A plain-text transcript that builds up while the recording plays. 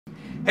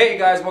Hey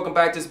guys, welcome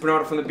back. This is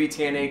Bernardo from the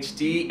BTN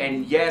HD,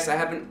 and yes, I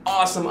have an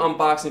awesome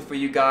unboxing for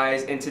you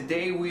guys. And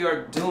today we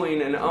are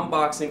doing an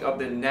unboxing of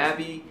the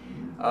Nabi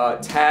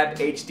Tab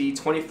HD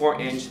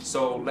 24-inch.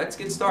 So let's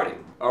get started.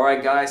 All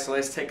right, guys. So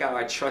let's take out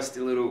our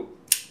trusty little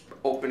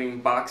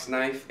opening box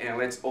knife and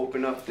let's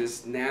open up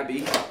this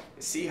Nabi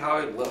and see how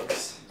it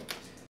looks.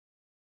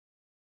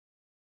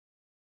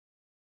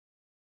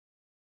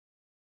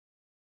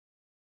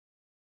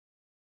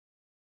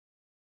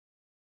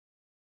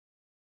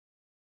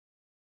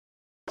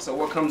 So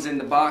what comes in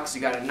the box?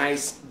 You got a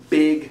nice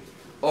big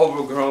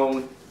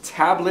overgrown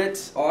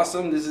tablet.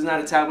 Awesome. This is not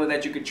a tablet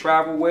that you could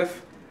travel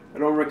with. I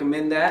don't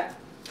recommend that.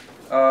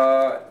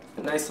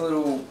 Nice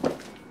little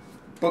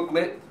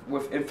booklet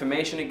with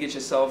information to get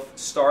yourself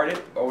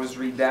started. Always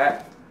read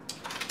that.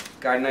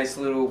 Got a nice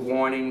little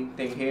warning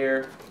thing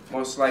here.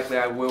 Most likely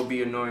I will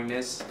be annoying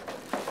this.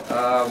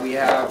 We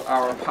have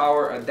our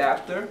power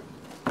adapter.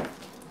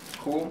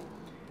 Cool.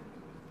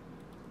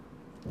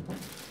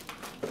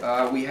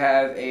 We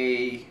have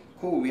a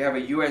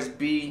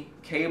USB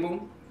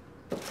cable,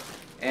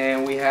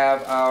 and we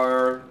have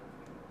our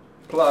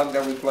plug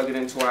that we plug it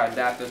into our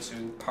adapter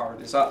to power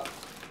this up.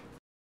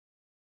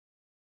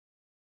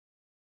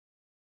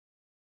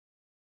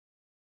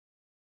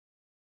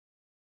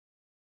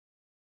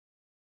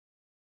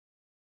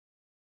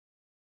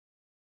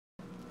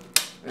 And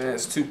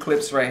there's two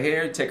clips right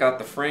here. Take out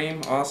the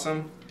frame.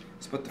 Awesome.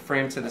 Let's put the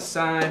frame to the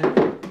side.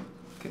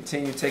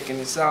 Continue taking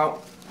this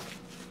out.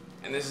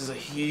 And this is a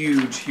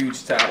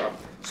huge tablet.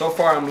 So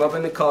far I'm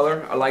loving the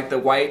color. I like the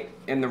white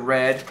and the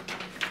red,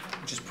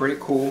 which is pretty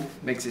cool.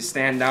 Makes it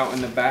stand out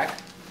in the back.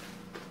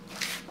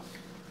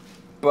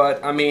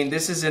 But I mean,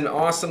 this is an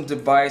awesome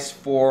device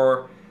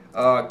for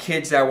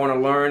kids that want to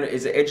learn.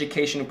 It's an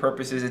educational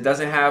purposes. It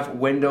doesn't have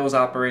Windows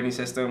operating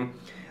system.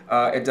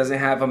 It doesn't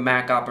have a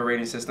Mac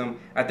operating system.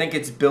 I think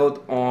it's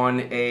built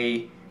on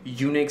a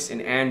Unix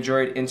and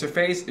Android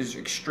interface. It's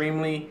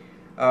extremely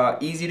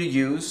easy to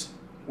use,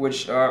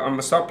 which I'm going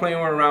to start playing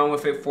around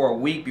with it for a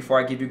week before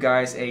I give you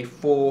guys a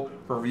full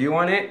review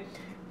on it.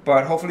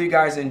 But hopefully you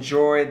guys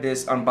enjoy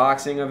this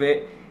unboxing of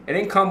it. It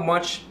didn't come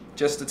much,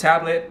 just a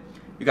tablet.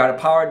 You got a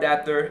power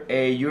adapter,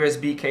 a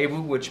USB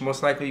cable, which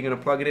most likely you're going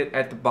to plug it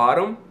at the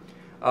bottom.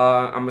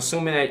 I'm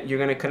assuming that you're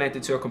going to connect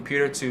it to a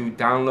computer to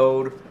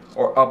download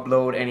or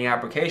upload any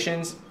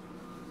applications.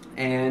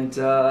 And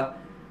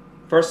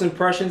first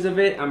impressions of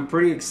it, I'm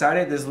pretty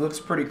excited. This looks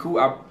pretty cool.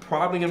 I'm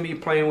probably going to be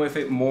playing with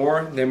it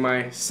more than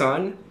my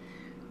son.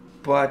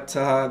 But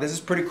this is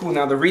pretty cool.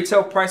 Now the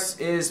retail price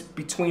is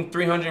between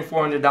 $300 and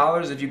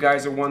 $400 if you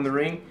guys are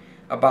wondering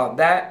about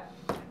that.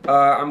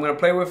 I'm going to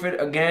play with it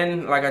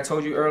again. Like I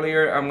told you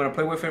earlier, I'm going to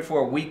play with it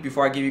for a week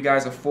before I give you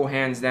guys a full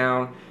hands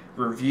down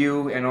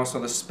review and also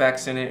the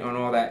specs in it and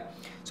all that.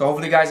 So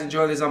hopefully you guys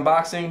enjoy this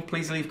unboxing.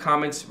 Please leave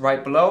comments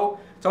right below.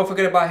 Don't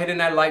forget about hitting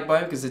that like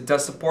button because it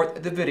does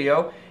support the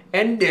video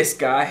and this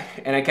guy.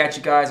 And I catch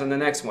you guys on the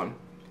next one.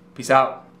 Peace out.